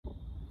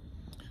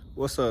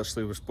What's up,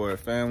 Sleeper Sport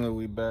family?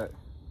 We back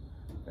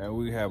and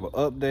we have an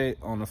update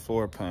on the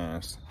floor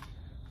pans.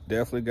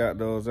 Definitely got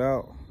those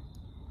out.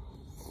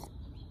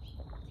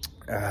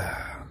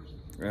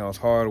 It's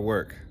hard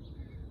work,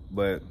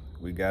 but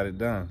we got it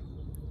done.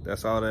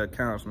 That's all that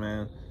counts,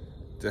 man.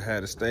 Just had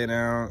to stay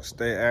down,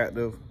 stay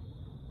active,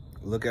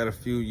 look at a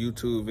few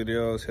YouTube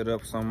videos, hit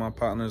up some of my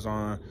partners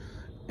on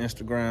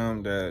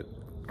Instagram that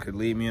could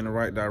lead me in the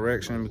right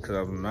direction, because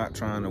I'm not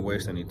trying to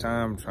waste any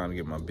time. I'm trying to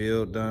get my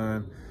build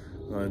done.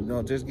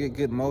 Just get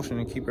good motion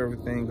and keep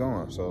everything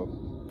going. So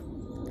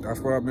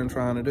that's what I've been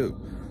trying to do.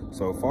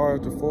 So far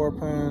as the floor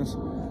pans,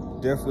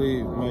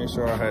 definitely made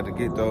sure I had to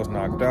get those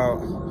knocked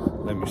out.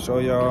 Let me show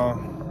y'all.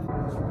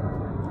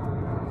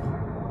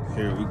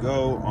 Here we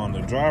go. On the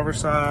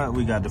driver's side,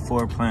 we got the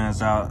floor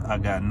plans out. I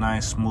got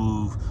nice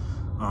smooth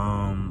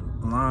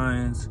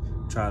lines.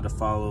 Tried to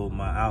follow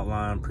my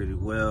outline pretty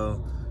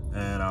well,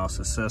 and I was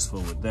successful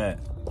with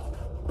that.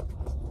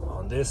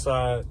 On this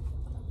side,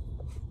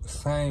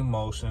 same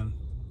motion,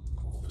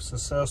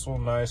 successful,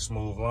 nice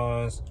smooth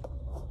lines.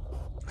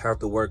 Have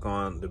to work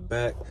on the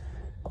back.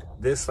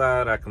 This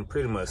side I can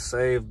pretty much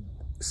save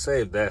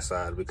that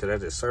side because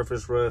that's just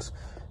surface rust.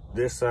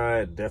 This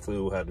side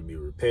definitely will have to be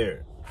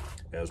repaired,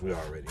 as we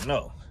already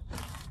know.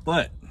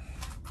 But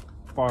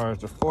as far as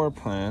the floor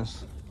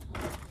pans,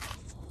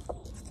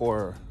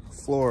 let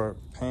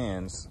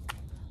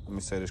me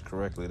say this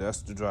correctly,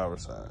 that's the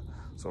driver's side.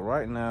 So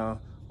right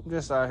now, I'm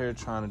just out here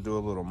trying to do a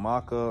little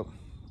mock-up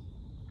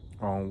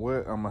on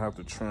what I'm gonna have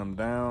to trim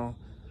down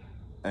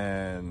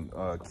and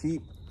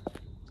keep,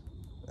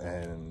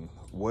 and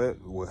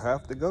what will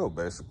have to go,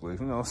 basically.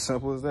 You know,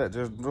 simple as that.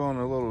 Just doing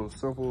a little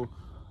simple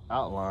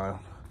outline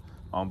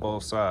on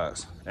both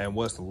sides. And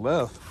what's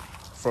left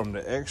from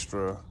the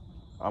extra,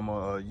 I'm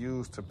gonna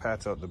use to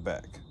patch up the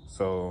back.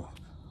 So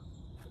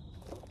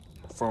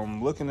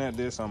from looking at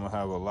this, I'm gonna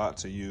have a lot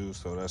to use,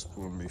 so that's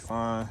gonna be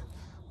fine.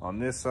 On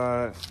this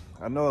side,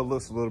 I know it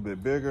looks a little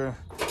bit bigger,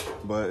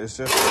 but it's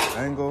just the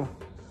angle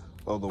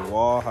of the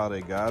wall, how they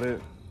got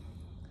it.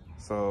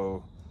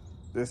 So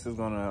this is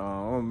gonna,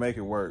 I'm gonna make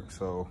it work.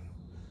 So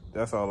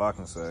that's all I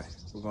can say.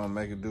 We're gonna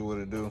make it do what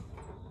it do.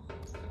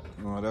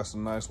 That's a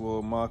nice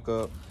little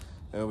mock-up.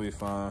 It'll be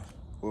fine.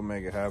 We'll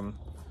make it happen.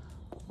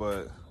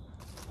 But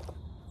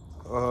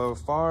as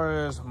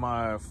far as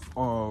my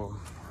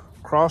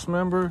cross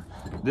member,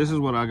 this is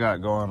what I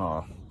got going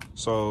on.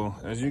 So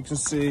as you can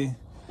see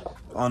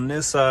on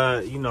this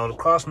side, you know, the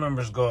cross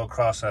members go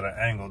across at an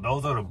angle.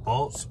 Those are the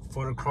bolts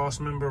for the cross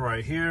member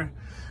right here.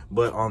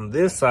 But on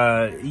this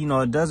side, you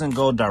know, it doesn't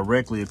go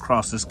directly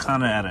across. It's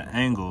kind of at an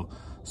angle.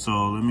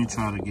 So let me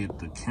try to get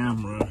the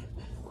camera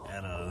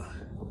at a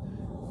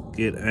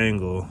good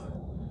angle.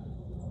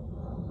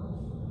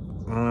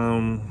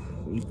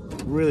 You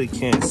really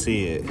can't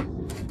see it.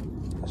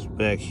 It's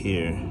back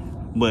here,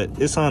 but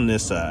it's on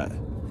this side.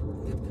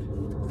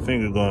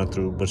 Finger going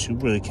through, but you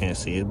really can't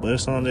see it. But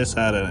it's on this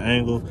side at an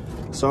angle.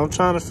 So I'm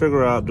trying to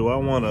figure out, do I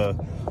want to,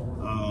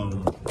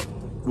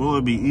 will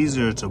it be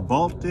easier to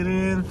bolt it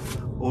in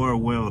or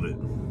weld it?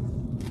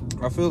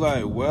 I feel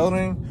like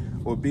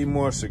welding would be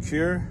more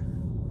secure,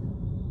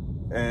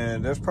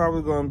 and that's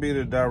probably going to be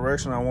the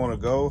direction I want to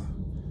go,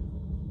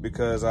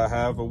 because I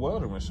have a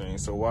welding machine.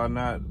 So why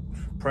not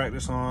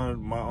practice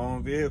on my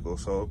own vehicle?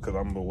 So because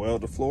I'm gonna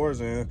weld the floors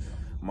in,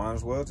 might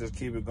as well just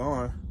keep it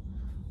going.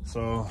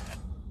 So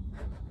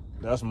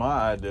that's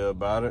my idea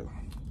about it.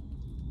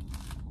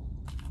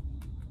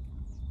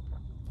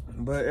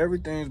 But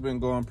everything's been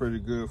going pretty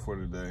good for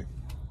today.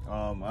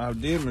 I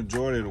did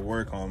majority of the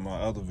work on my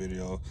other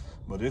video,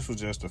 but this was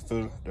just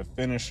the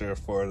finisher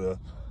for the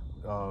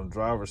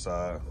driver's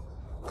side.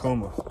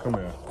 Come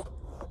here.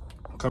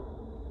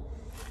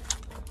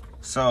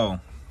 So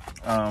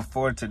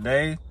for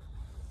today,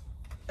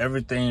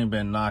 everything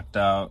been knocked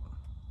out.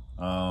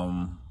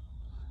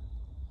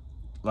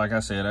 Like I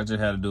said, I just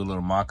had to do a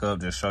little mock-up,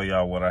 just show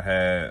y'all what I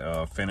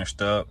had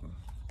finished up.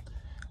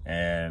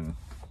 And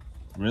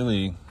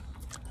really,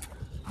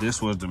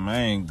 this was the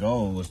main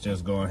goal, was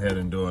just going ahead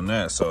and doing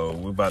that. So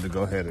we're about to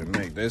go ahead and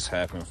make this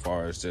happen, as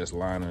far as just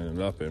lining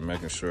it up and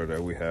making sure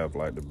that we have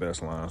like the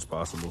best lines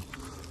possible.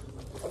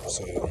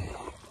 So figure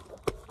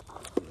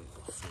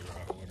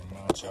out where to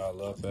mount y'all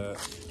up at.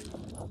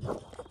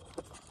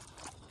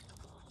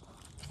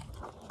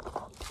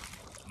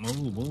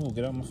 Move,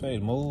 get out my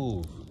face,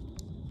 move.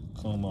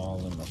 Comb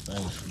all in my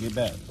face. Get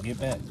back, get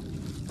back.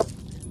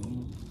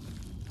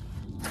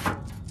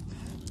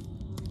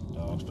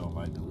 Dogs don't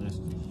like to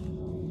listen.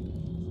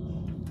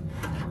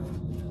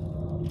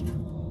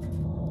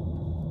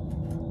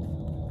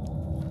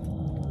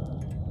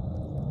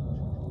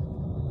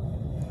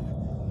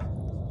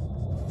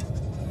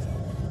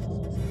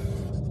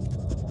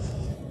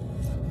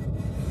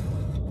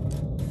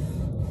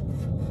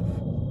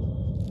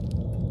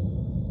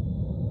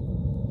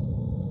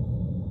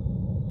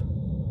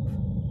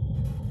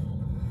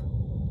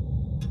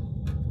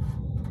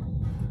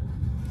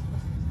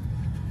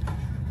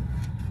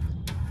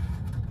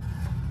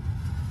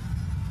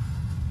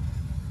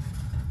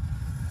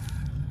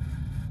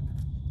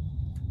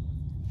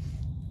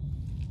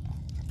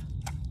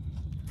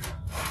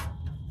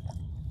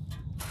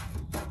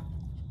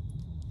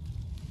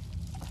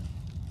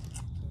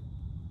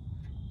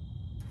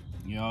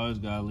 You always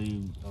gotta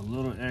leave a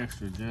little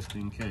extra just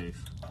in case.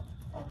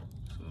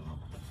 So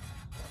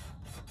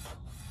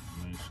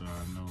make sure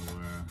I know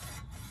where.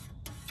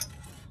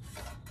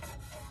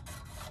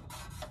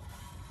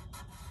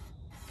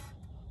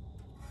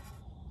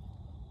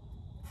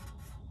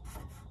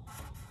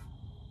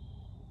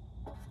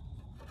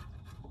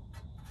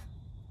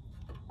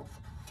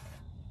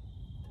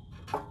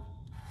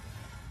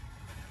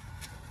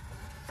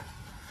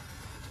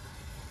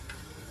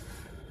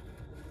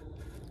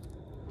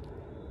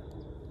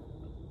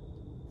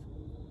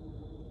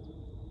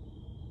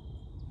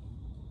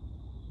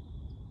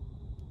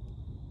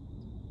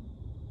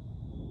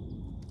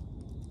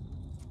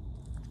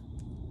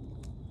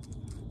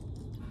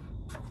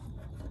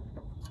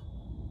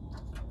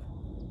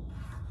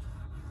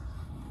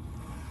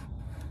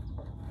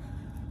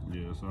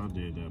 Yeah, so I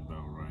did that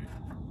about right.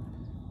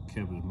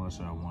 Kept as much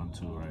as I wanted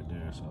to right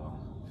there. So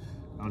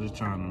I was just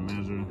trying to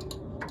measure.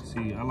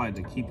 See, I like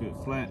to keep it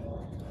flat,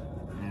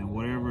 and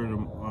whatever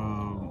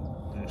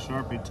that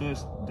Sharpie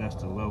touched, that's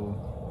the level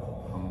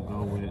I'm gonna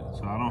go with.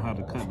 So I don't have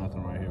to cut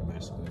nothing right here,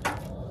 basically.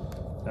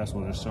 That's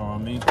what it's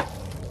showing me.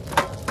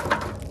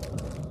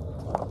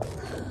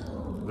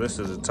 This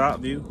is the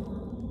top view.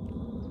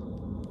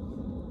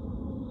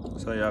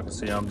 So y'all can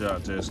see I'm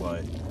just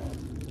like,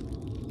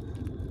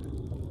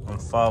 I'm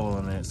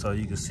following it so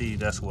you can see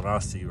that's what I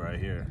see right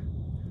here.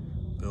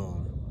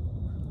 Boom.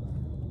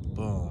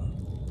 Boom.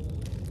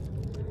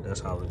 That's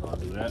how we're gonna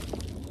do that.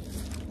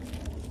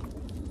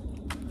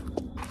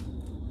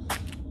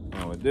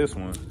 Now with this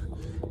one,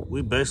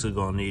 we basically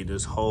gonna need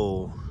this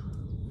whole,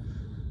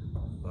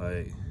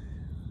 like,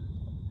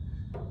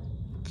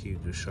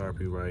 keep the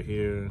Sharpie right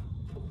here.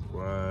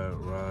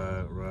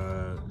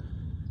 Right.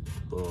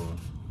 Boom.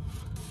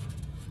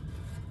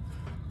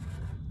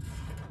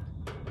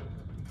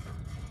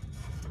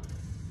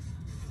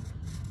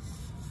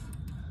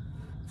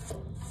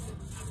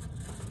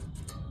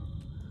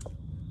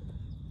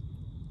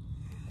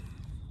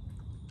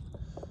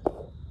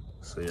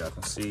 So y'all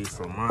can see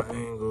from my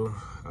angle,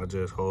 I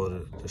just hold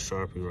it, the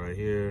Sharpie right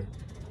here,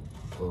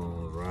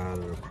 boom, ride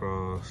it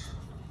across.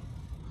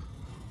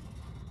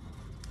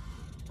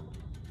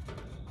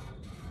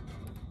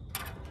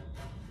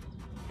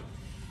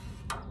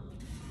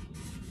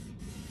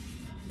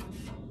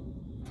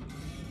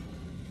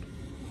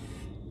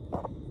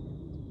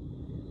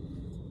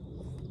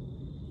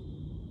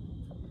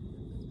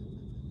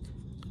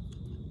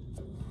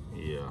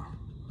 Yeah,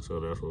 so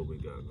that's what we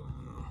got going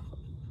on.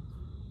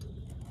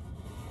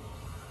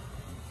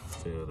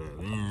 Fill that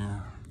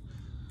in.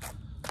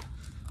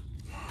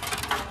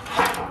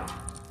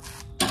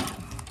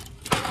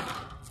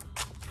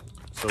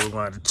 So we're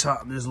going to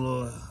chop this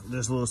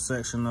little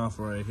section off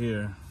right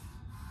here.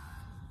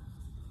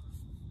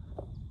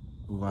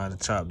 We're going to have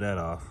to chop that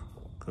off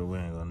because we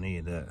ain't gonna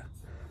need that.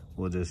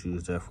 We'll just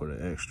use that for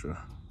the extra.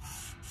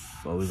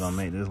 But we're gonna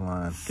make this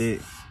line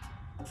thick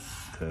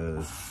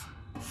because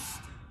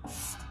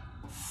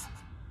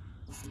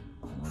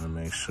I want to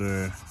make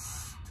sure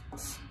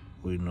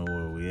we know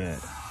where we at.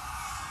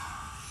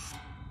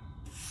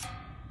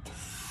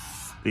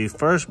 These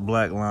first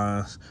black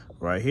lines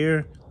right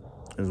here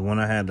is when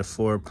I had the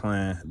floor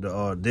plan,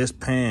 this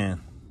pan,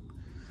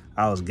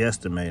 I was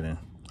guesstimating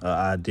an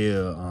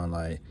idea on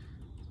like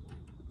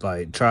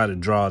try to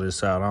draw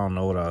this out. I don't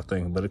know what I was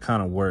thinking, but it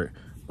kind of worked.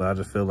 But I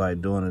just feel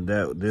like doing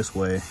it this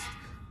way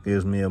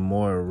gives me a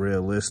more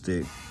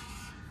realistic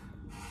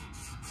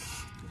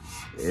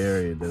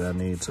area that I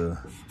need to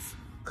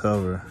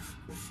cover.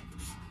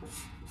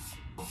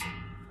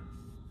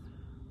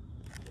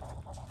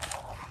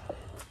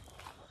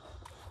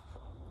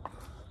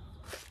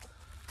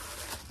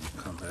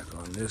 Come back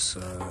on this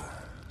side.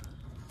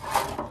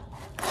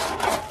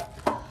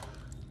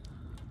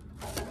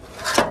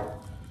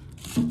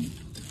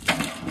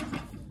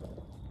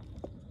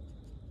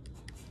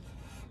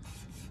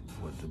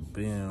 With the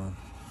bam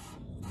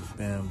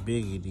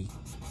biggity.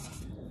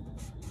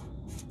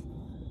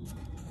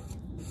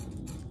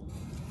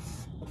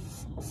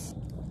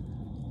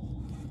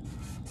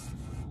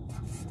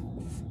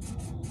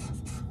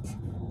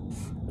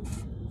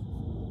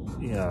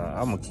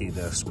 Yeah, I'm gonna keep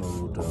that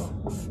smooth though.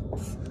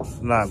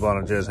 I'm not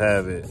gonna just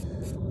have it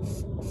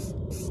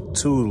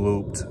too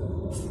looped.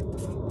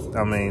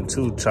 I mean,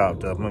 too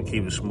chopped up. I'm gonna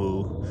keep it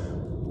smooth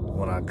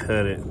when I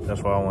cut it.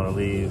 That's why I wanna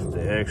leave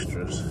the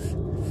extras.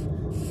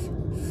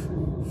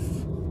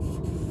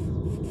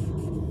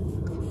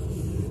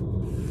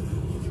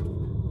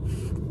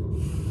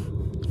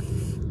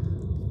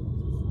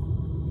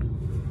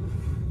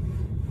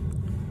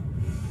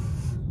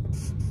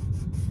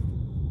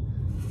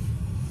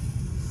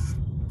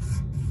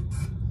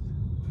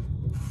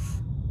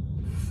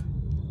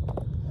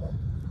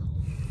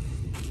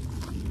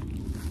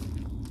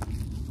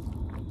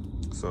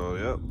 So,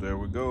 yep, there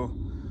we go.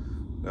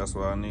 That's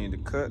what I need to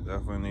cut.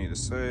 That's what I need to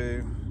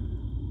save.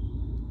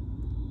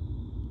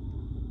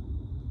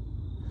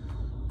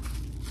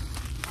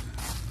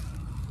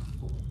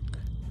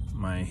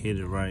 Might hit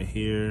it right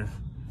here.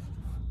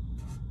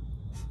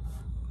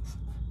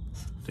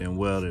 Then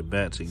weld it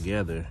back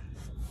together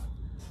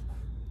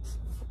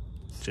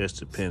just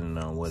depending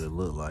on what it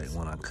looked like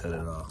when I cut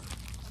it off.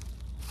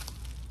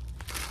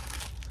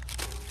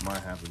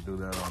 Might have to do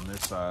that on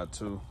this side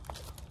too.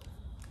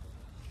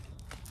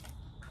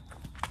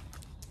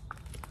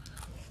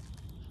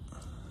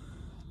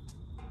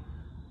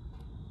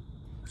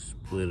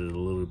 Split it a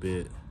little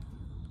bit.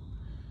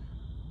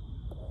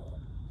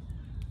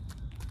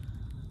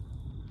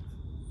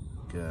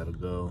 Gotta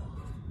go.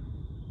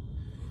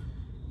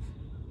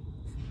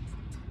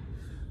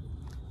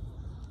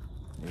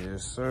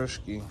 Yes,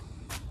 sirski.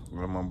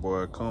 With my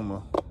boy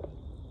Kuma.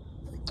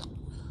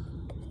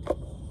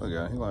 Look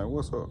at him, he like,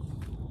 what's up?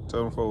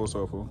 Tell him for what's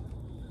up, fool.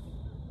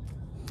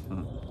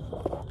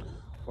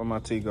 Where my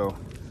tea go?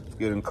 It's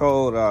getting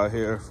cold out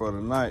here for the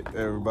night,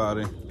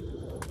 everybody.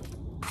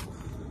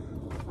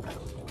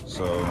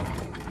 So,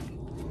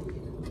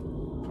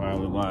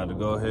 probably gonna have to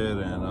go ahead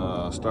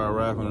and start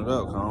wrapping it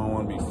up, because I don't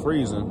want to be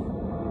freezing.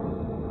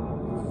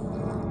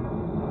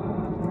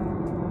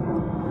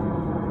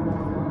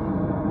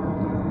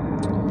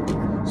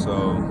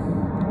 So,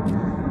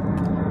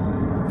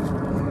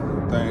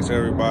 thanks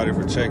everybody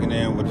for checking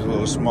in with this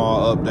little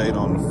small update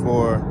on the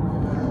floor.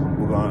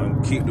 We're gonna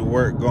keep the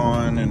work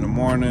going in the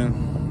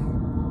morning.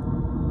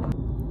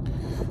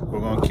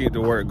 We're gonna keep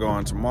the work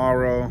going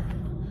tomorrow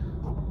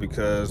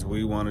because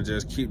we wanna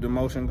just keep the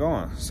motion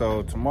going.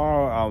 So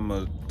tomorrow I'm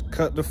gonna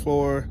cut the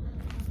floor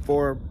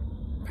 4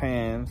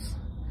 pans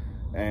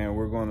and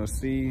we're gonna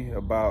see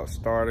about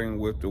starting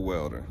with the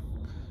welder.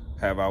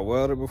 Have I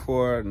welded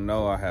before?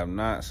 No, I have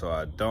not, so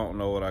I don't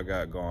know what I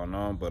got going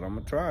on, but I'm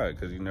gonna try it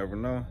because you never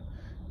know.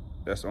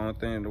 That's the only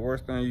thing, the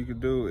worst thing you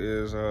could do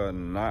is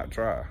not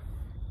try.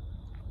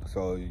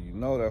 So you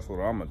know that's what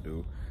I'm gonna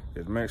do,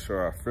 is make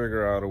sure I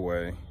figure out a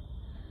way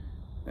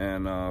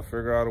and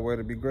figure out a way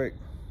to be great.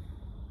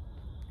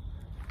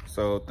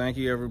 So thank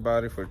you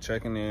everybody for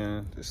checking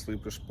in to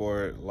Sleeper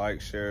Sport.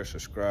 Like, share,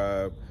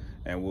 subscribe,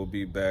 and we'll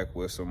be back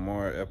with some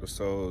more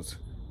episodes,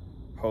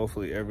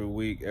 hopefully every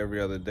week, every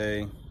other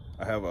day.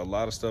 I have a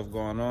lot of stuff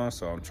going on,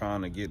 so I'm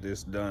trying to get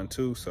this done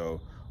too,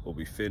 so we'll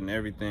be fitting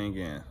everything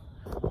in.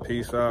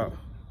 Peace out.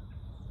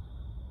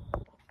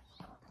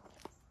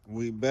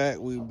 We back.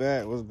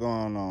 What's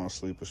going on,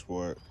 Sleeper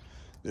Sport?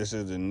 This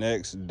is the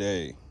next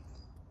day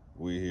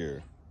we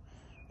here.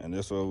 And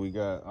this is what we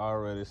got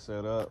already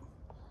set up.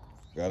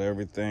 Got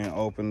everything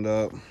opened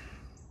up.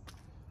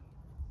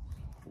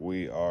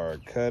 We are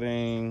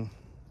cutting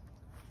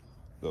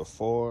the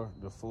floor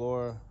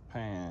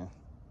pan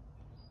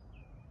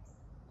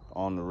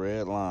on the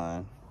red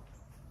line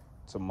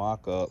to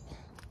mock up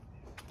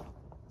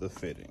the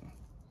fitting.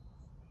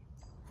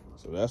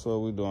 So that's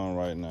what we're doing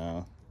right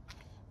now.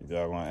 If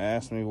y'all gonna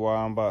ask me why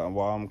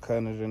I'm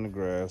cutting it in the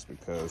grass,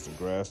 because the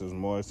grass is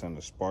moist and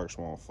the sparks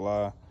won't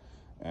fly.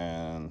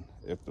 And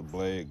if the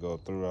blade go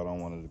through, I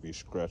don't want it to be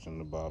scratching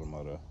the bottom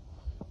of the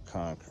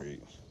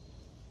concrete.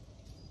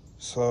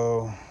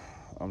 So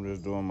I'm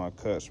just doing my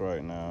cuts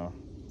right now,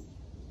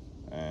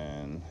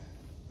 and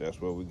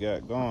that's what we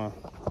got going.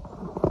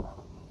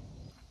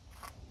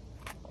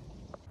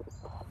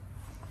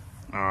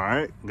 All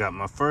right, got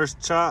my first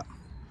chop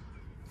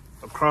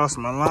across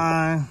my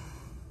line.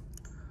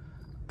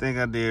 Think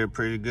I did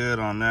pretty good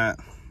on that.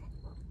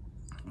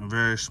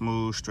 Very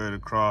smooth, straight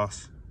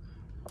across.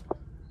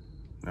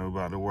 Now we're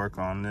about to work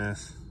on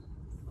this.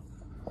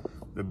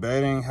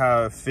 Debating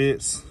how it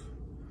fits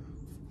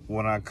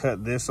when I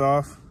cut this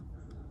off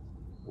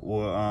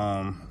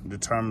will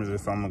determine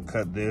if I'm gonna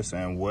cut this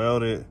and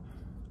weld it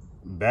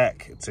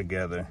back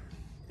together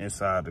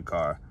inside the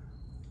car.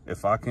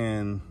 If I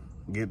can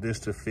get this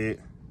to fit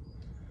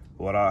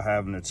without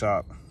having to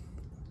chop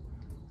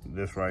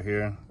this right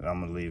here,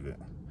 I'm gonna leave it.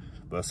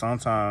 But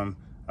sometimes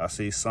I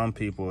see some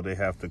people, they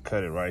have to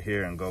cut it right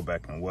here and go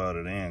back and weld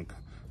it in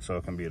so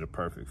it can be the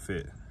perfect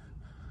fit.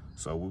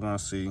 So we're gonna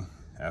see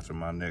after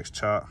my next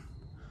chop,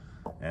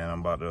 and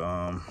I'm about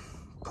to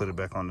put it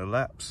back on the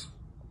laps.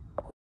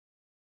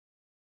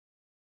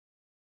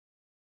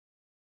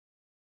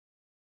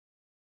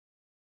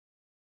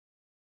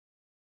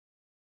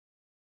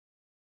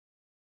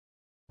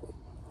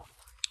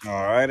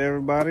 All right,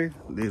 everybody,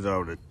 these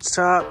are the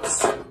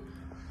chops.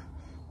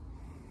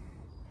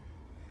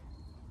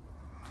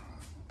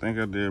 Think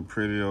I did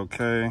pretty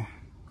okay.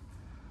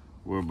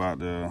 We're about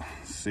to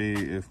see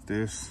if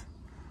this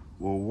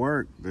will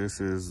work. This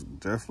is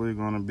definitely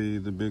gonna be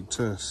the big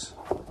test.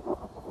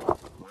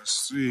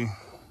 Let's see.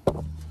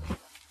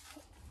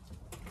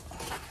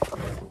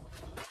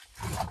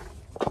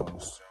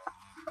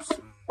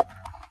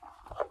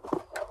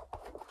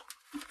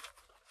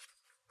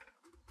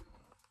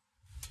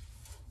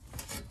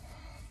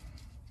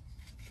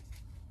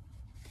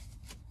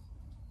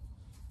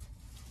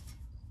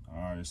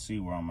 I already see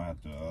where I'm gonna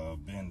have to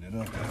bend it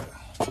up at.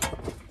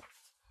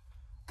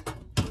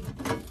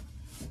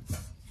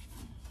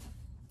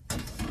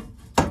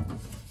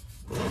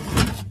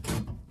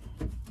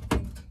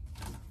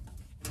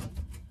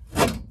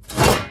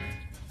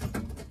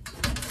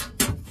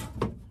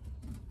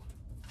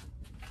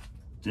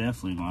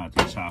 Definitely gonna have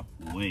to chop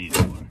way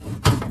more.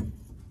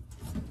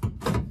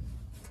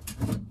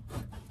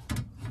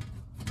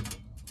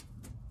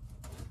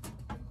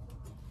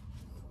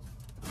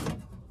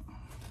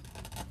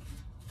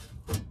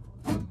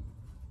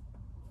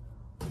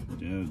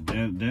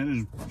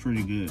 is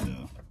pretty good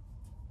though,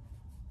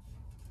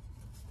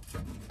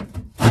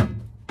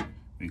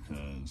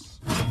 because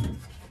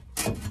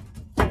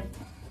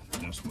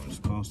that's where it's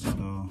supposed to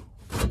go.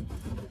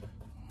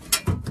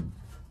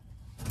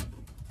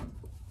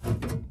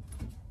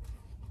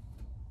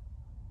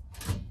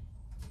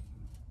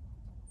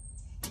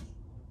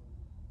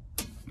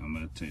 I'm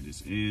gonna take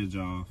this edge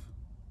off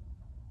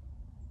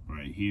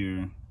right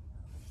here,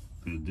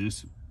 because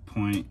this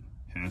point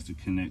has to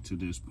connect to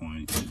this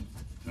point.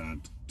 I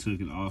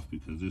took it off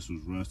because this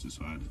was rusted,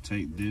 so I had to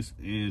take this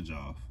edge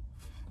off,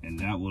 and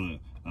that will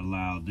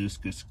allow this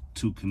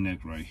to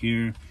connect right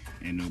here,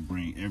 and it'll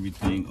bring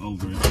everything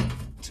over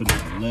to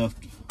the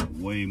left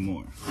way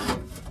more.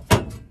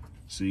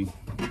 See,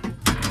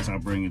 once I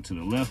bring it to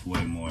the left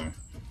way more,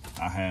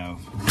 I have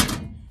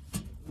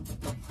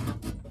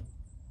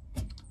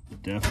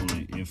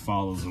definitely, it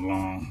follows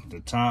along the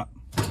top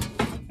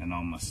and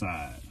on my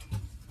side.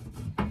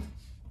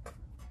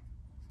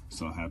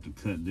 So I have to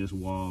cut this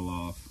wall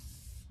off,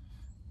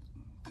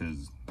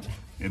 because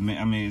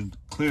it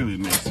clearly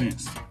makes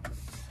sense,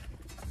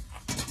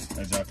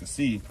 as y'all can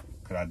see,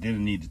 because I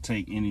didn't need to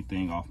take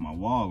anything off my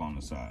wall on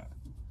the side.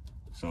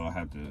 So I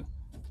have to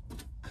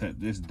cut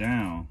this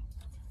down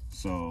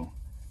so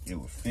it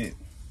would fit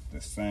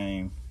the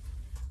same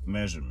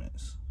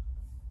measurements.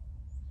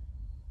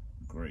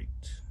 Great.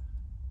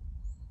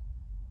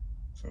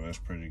 So that's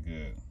pretty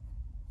good.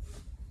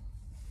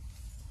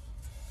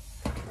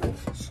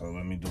 So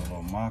let me do a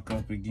little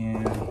mock-up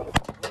again.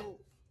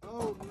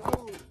 Oh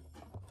no!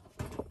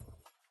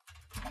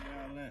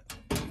 Let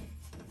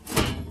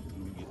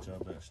me get y'all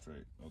back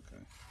straight.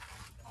 Okay.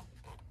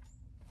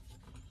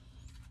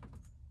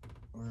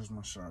 Where's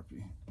my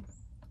Sharpie?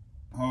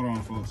 Hold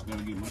on, folks.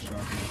 Gotta get my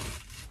Sharpie.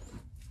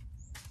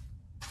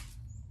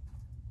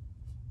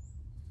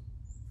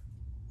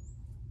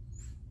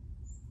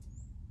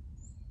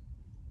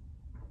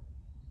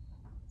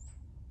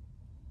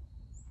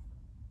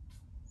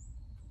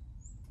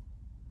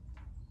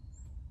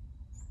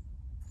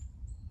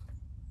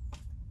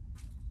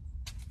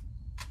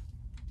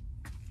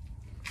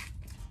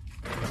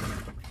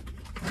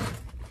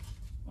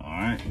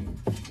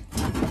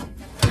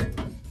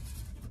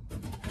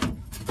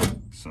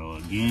 So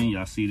again,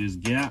 y'all see this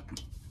gap?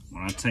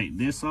 When I take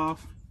this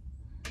off,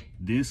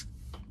 this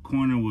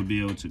corner will be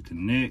able to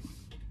connect.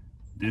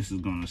 This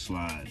is gonna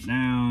slide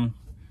down.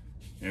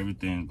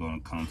 Everything's gonna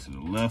come to the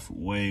left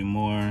way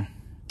more.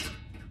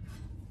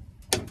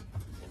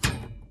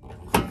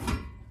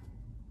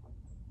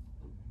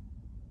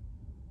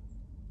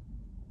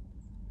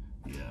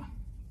 Yeah.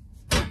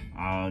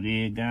 All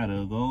they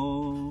gotta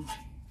go.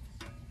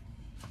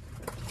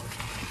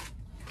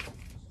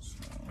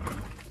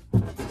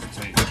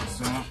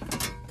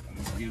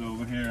 Get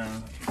over here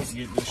and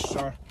get this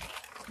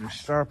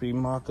Sharpie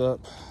mock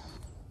up.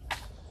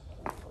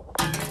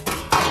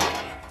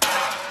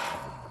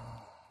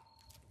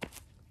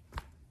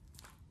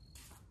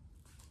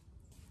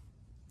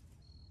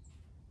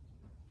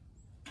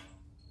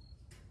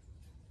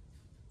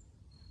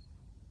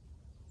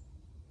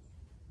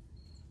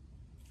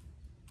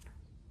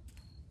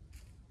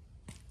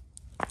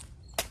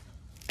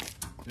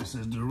 This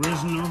is the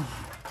original,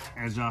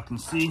 as y'all can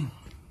see.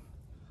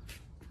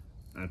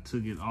 I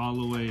took it all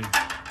the way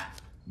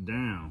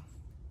down.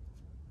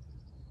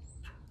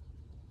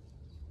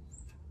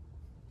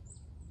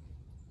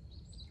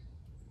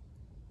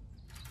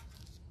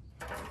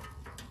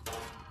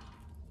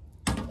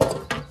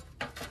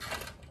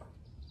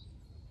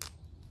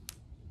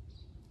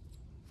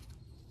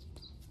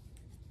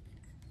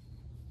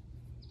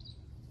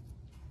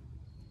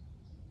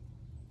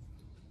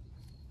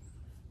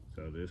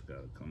 So this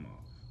gotta come off.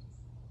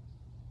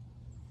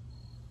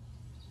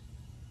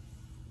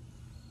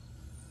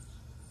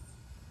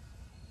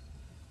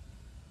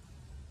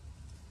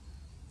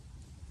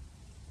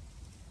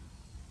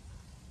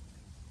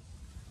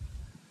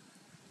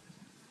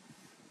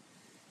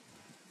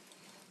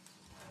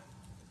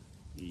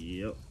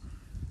 Yep,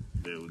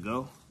 there we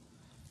go.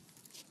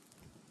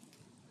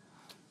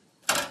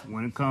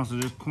 When it comes to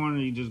this corner,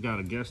 you just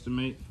gotta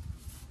guesstimate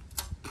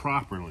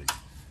properly.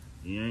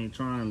 You ain't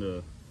trying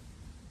to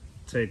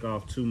take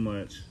off too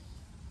much.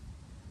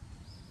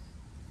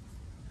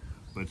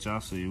 But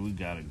y'all see, we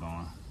got it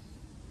going.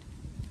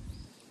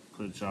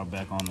 Put y'all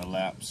back on the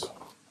laps.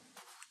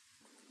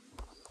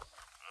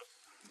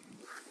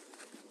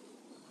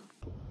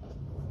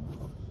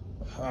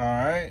 All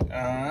right.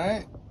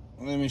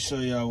 Let me show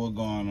y'all what's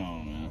going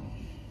on,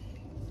 man.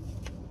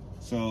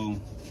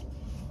 So,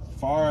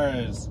 far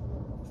as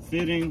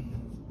fitting,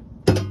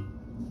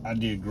 I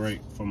did great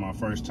for my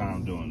first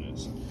time doing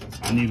this.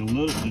 I need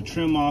to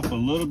trim off a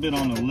little bit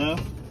on the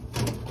left.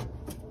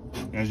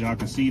 As y'all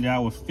can see, that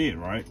would fit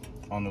right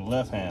on the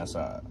left-hand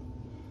side.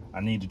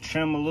 I need to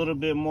trim a little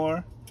bit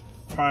more,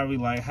 probably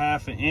like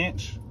 1/2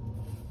 inch,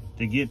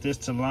 to get this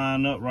to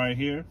line up right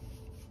here.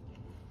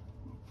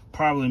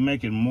 Probably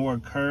make it more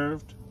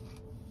curved.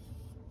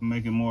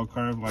 Make it more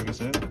curved, like I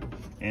said,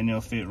 and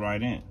they'll fit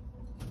right in.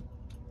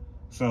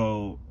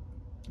 So,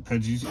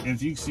 because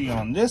if you see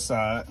on this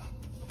side,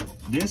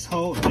 this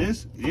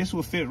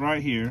will fit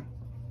right here.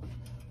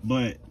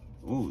 But,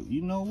 oh,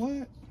 you know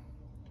what?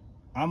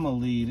 I'm gonna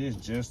leave this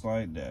just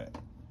like that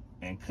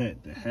and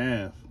cut the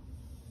half,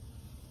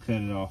 cut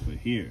it off of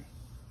here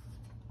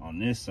on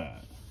this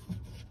side.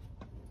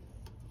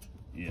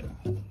 Yeah.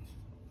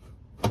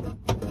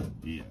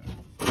 Yeah,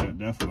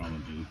 that's what I'm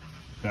gonna do.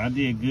 I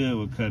did good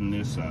with cutting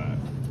this side.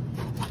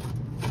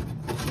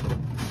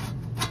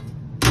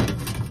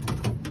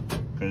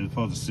 Cause it's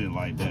supposed to sit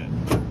like that.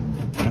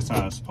 That's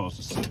how it's supposed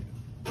to sit,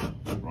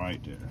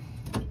 right there.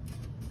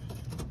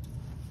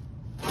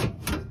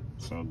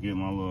 So get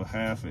my little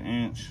 1/2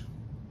 inch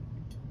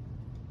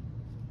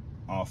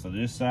off of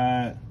this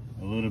side,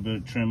 a little bit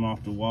of trim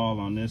off the wall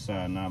on this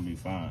side, and I'll be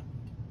fine.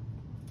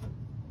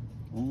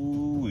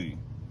 Ooh-wee.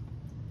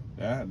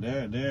 There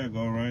it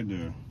go right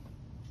there.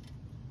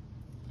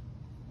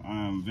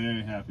 I'm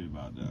very happy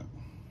about that.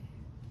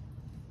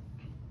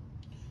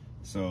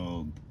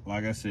 So,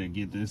 like I said,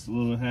 get this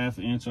little 1/2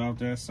 inch off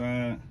that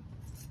side.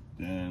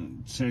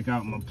 Then check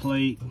out my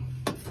plate.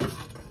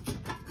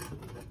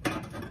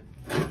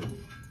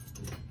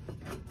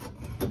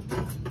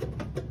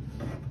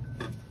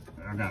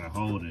 I gotta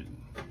hold it.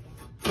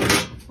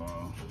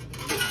 So,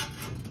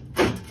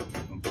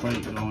 the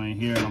plate go in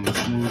here. I'm gonna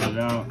smooth it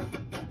out.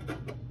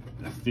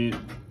 The fit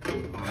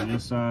on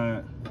this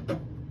side.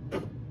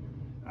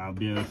 I'll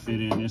be able to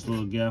fit in this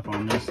little gap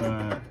on this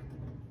side.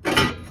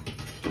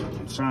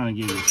 I'm trying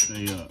to get it to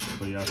stay up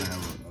so y'all can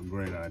have a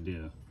great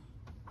idea.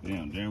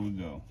 Damn, there we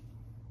go.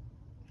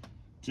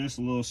 Just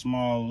a little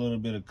small, little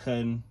bit of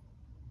cutting,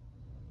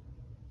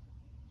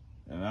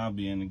 and I'll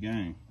be in the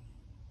game.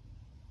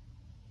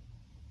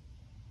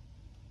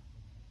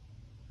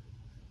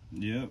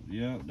 Yep,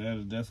 that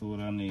is definitely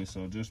what I need.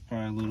 So just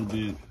probably a little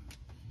bit,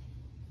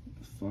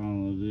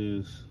 follow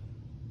this.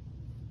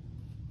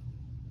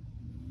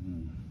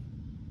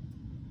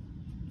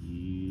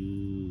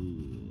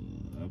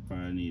 I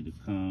probably need to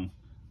come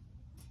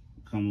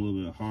a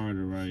little bit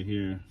harder right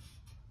here.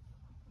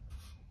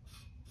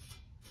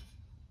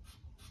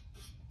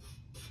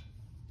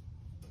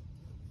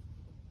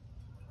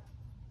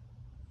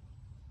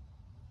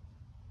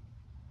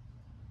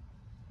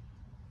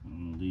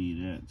 I'm gonna leave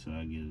that till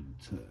I get it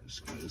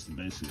touched, because it's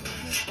basically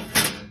like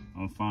that.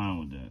 I'm fine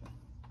with that.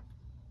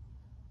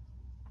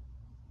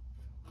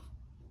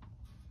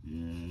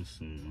 Yes,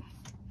 sir.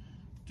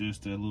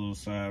 Just that little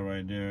side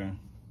right there.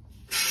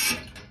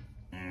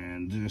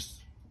 And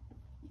just,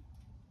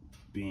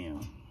 bam.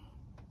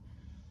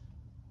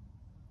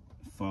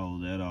 Follow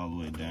that all the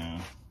way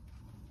down.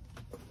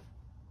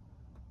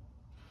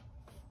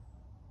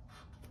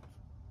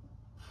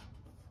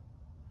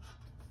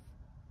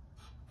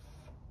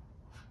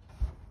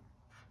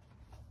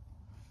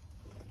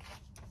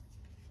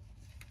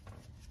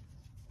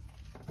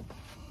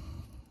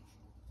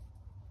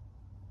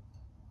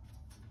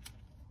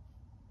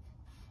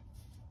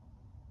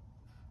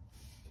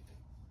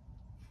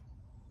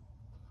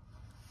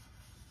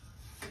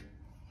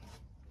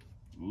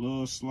 A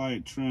little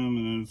slight trim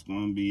and it's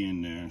gonna be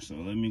in there. So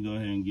let me go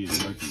ahead and get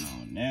working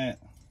on that.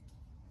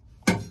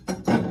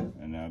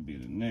 And that'll be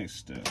the next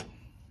step.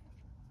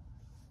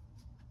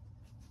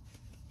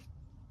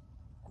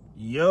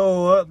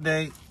 Yo,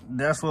 update.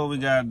 That's what we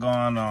got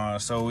going on.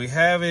 So we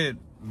have it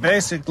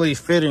basically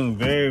fitting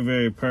very,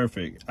 very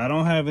perfect. I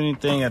don't have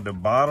anything at the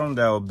bottom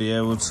that will be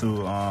able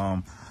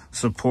to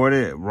support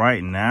it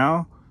right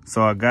now.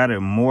 So I got it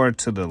more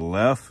to the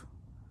left,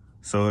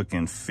 so it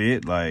can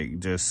fit, like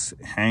just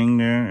hang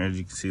there, as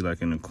you can see,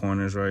 like in the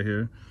corners right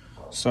here.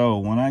 So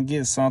when I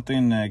get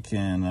something that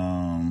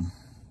can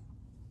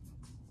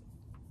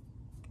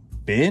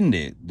bend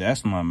it,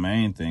 that's my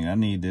main thing. I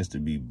need this to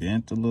be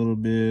bent a little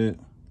bit.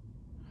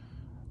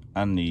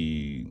 I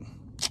need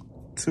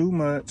too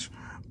much,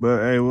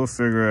 but hey, we'll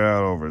figure it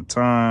out over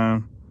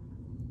time.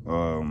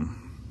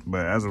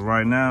 But as of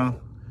right now,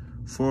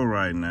 for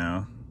right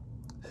now,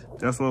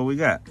 that's what we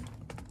got.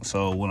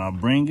 So when I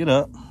bring it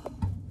up,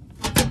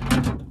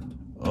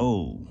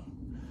 oh,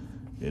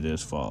 it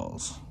just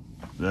falls.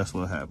 That's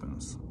what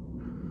happens.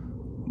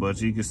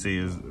 But you can see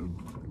it's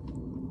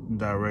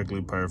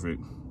directly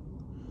perfect.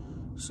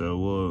 So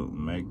we'll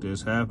make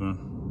this happen.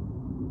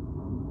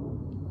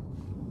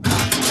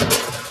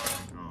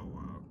 Oh,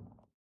 wow.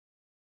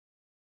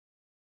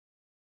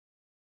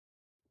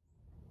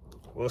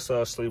 What's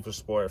up, Sleeper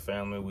Sport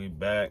family? We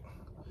back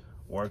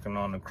working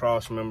on the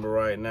cross member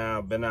right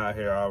now. Been out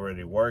here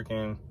already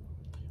working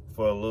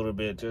for a little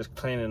bit, just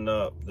cleaning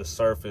up the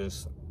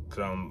surface,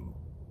 because I'm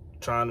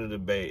trying to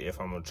debate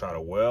if I'm gonna try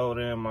to weld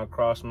in my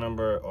cross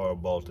member or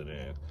bolt it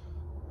in.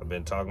 I've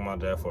been talking about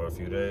that for a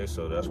few days,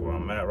 so that's where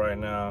I'm at right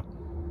now.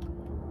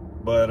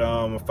 But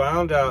I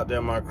found out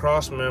that my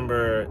cross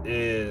member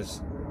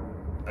is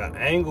an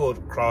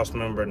angled cross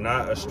member,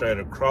 not a straight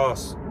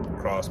across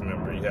cross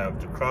member. You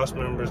have the cross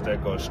members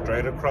that go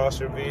straight across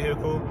your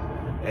vehicle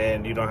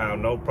and you don't have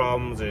no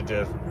problems, it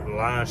just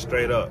lines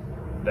straight up.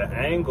 The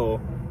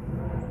angle,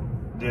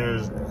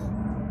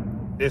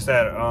 it's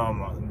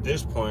at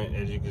this point,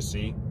 as you can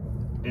see,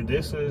 and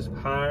this is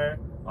higher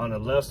on the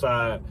left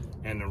side,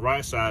 and the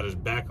right side is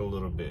back a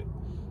little bit.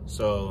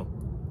 So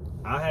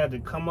I had to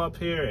come up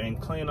here and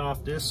clean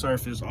off this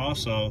surface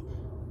also,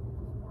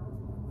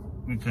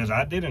 because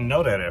I didn't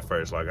know that at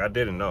first. Like, I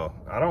didn't know.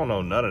 I don't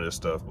know none of this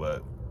stuff,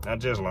 but I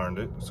just learned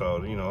it.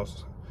 So, you know,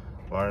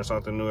 learn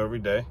something new every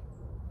day.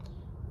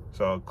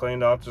 So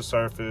cleaned off the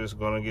surface,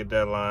 gonna get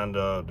that lined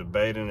up,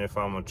 debating if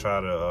I'm gonna try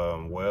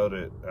to weld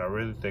it. I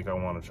really think I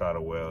wanna try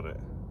to weld it.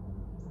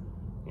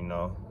 You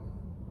know,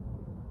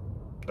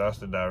 that's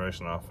the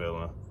direction I'm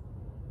feeling.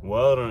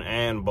 Welding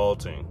and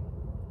bolting.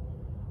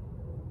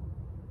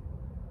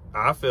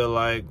 I feel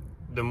like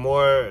the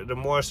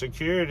more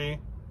security,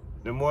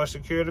 the more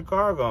secure the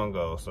car gonna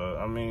go. So,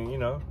 I mean, you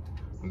know,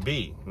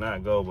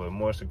 not go, but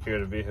more secure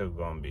the vehicle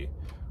gonna be.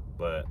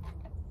 But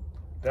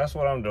that's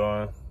what I'm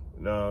doing.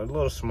 A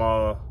little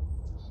small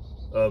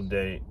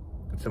update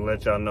to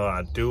let y'all know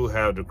I do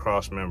have the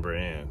cross member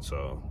in.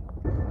 So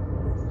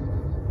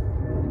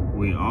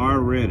we are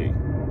ready.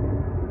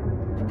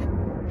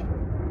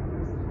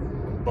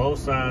 Both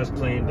sides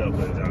cleaned up,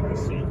 as y'all can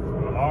see.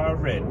 We are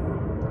ready.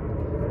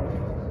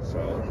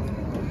 So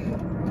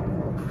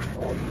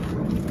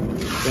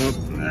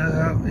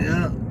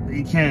yeah,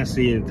 you can't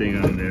see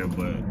anything on there,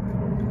 but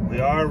we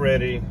are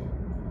ready.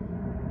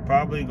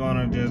 Probably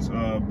gonna just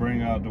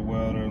bring out the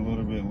welder a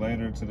little bit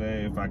later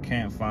today if I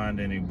can't find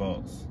any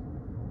bolts.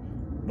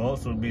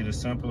 Bolts would be the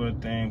simpler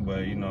thing,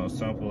 but you know,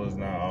 simple is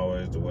not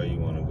always the way you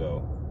want to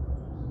go.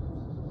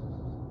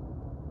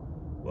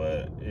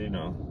 But you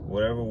know,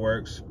 whatever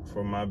works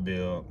for my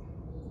build,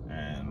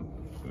 and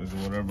it's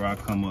whatever I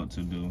come up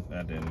to do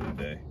at the end of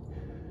the day.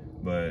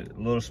 But a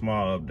little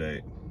small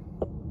update.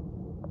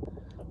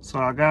 So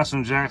I got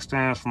some jack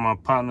stands from my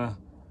partner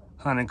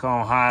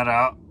Honeycomb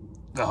Hideout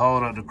to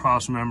hold up the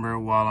cross member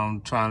while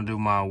I'm trying to do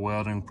my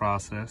welding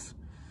process.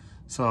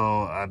 So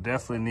I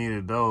definitely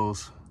needed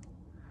those.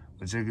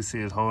 But you can see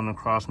it's holding the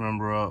cross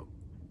member up,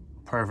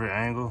 perfect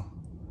angle.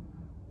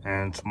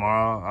 And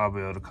tomorrow I'll be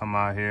able to come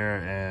out here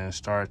and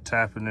start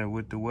tapping it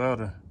with the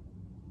welder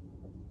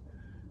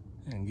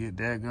and get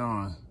that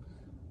going.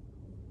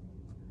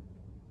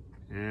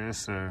 Yes,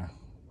 sir.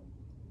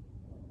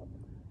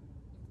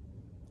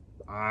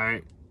 All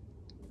right.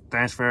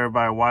 Thanks for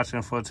everybody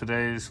watching for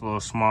today's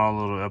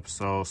small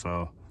episode.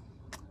 So,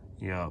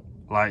 yeah,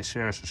 like,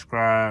 share,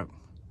 subscribe,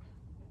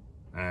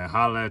 and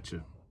holla at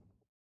you.